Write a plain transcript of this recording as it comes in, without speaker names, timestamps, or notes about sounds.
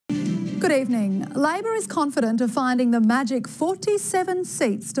Good evening. Labor is confident of finding the magic 47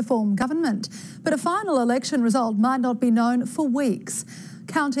 seats to form government, but a final election result might not be known for weeks.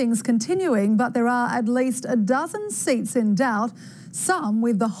 Counting's continuing, but there are at least a dozen seats in doubt, some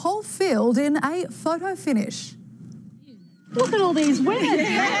with the whole field in a photo finish. Look at all these winners.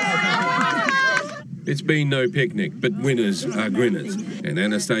 It's been no picnic, but winners are grinners, and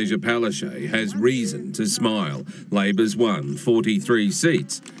Anastasia Palaszczuk has reason to smile. Labor's won 43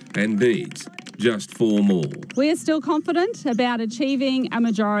 seats and needs just 4 more. We are still confident about achieving a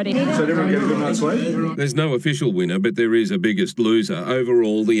majority. So did everyone get a good night's sleep? There's no official winner, but there is a biggest loser.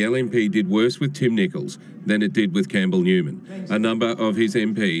 Overall, the LNP did worse with Tim Nicholls than it did with Campbell Newman. A number of his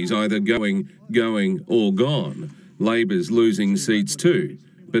MPs either going or gone. Labor's losing seats too,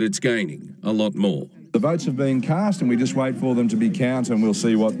 but it's gaining a lot more. The votes have been cast and we just wait for them to be counted and we'll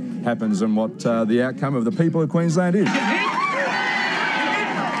see what happens and what the outcome of the people of Queensland is.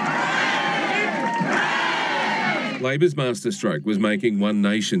 Labor's masterstroke was making One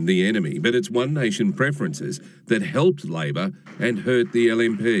Nation the enemy, but it's One Nation preferences that helped Labor and hurt the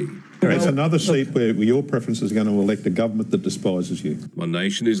LNP. It's another seat where your preferences are going to elect a government that despises you. One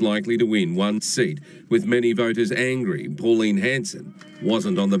Nation is likely to win 1 seat, with many voters angry Pauline Hanson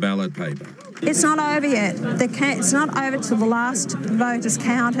wasn't on the ballot paper. It's not over yet. It's not over till the last vote is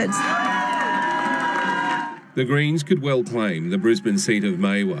counted. The Greens could well claim the Brisbane seat of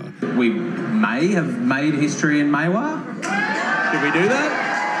Maiwar. We may have made history in Maiwar. Did we do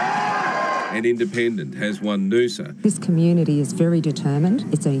that? And Independent has won Noosa. This community is very determined.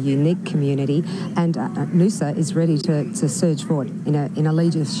 It's a unique community, and Noosa is ready to surge forward in a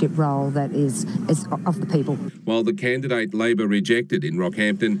leadership role that is of the people. While the candidate Labor rejected in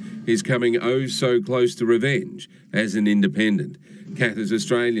Rockhampton is coming oh so close to revenge as an independent. Katter's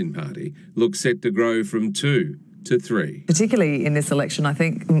Australian Party looks set to grow from 2 to 3. Particularly in this election, I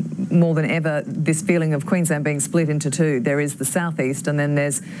think more than ever, this feeling of Queensland being split into 2. There is the southeast and then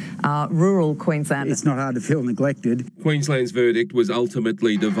there's rural Queensland. It's not hard to feel neglected. Queensland's verdict was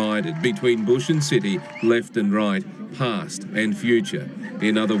ultimately divided between bush and city, left and right, past and future.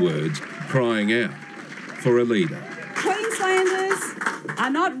 In other words, crying out for a leader. Queenslanders are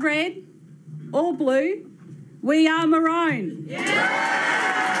not red or blue. We are maroon.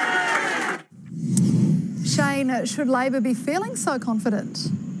 Shane, should Labor be feeling so confident?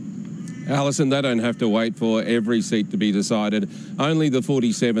 Alison, they don't have to wait for every seat to be decided, only the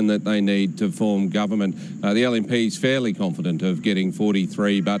 47 that they need to form government. The LNP is fairly confident of getting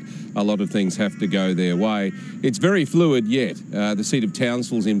 43, but a lot of things have to go their way. It's very fluid yet. The seat of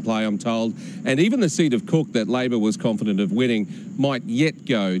Townsville's in play, I'm told, and even the seat of Cook that Labor was confident of winning might yet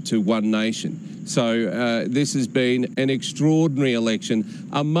go to One Nation. So this has been an extraordinary election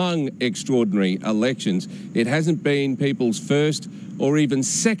among extraordinary elections. It hasn't been people's first or even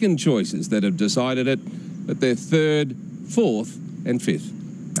second choices that have decided it, but their third, fourth and fifth.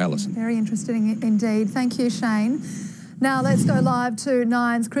 Alison. Very interesting indeed. Thank you, Shane. Now let's go live to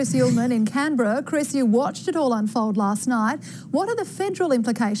Nine's Chris Ullman in Canberra. Chris, you watched it all unfold last night. What are the federal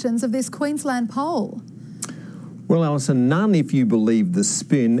implications of this Queensland poll? Well, Alison, none if you believe the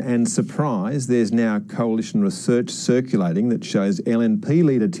spin, and surprise, there's now coalition research circulating that shows LNP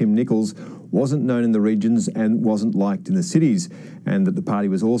leader Tim Nicholls wasn't known in the regions and wasn't liked in the cities, and that the party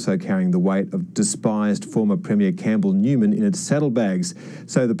was also carrying the weight of despised former Premier Campbell Newman in its saddlebags.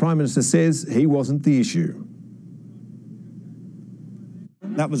 So the Prime Minister says he wasn't the issue.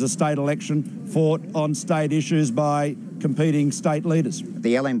 That was a state election fought on state issues by competing state leaders.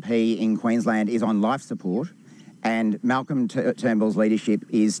 The LNP in Queensland is on life support, and Malcolm Turnbull's leadership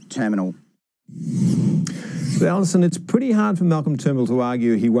is terminal. But Alison, it's pretty hard for Malcolm Turnbull to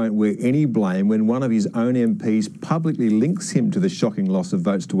argue he won't wear any blame when one of his own MPs publicly links him to the shocking loss of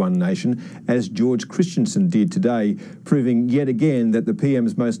votes to One Nation, as George Christensen did today, proving yet again that the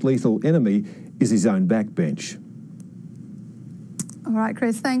PM's most lethal enemy is his own backbench. All right,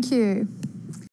 Chris, thank you.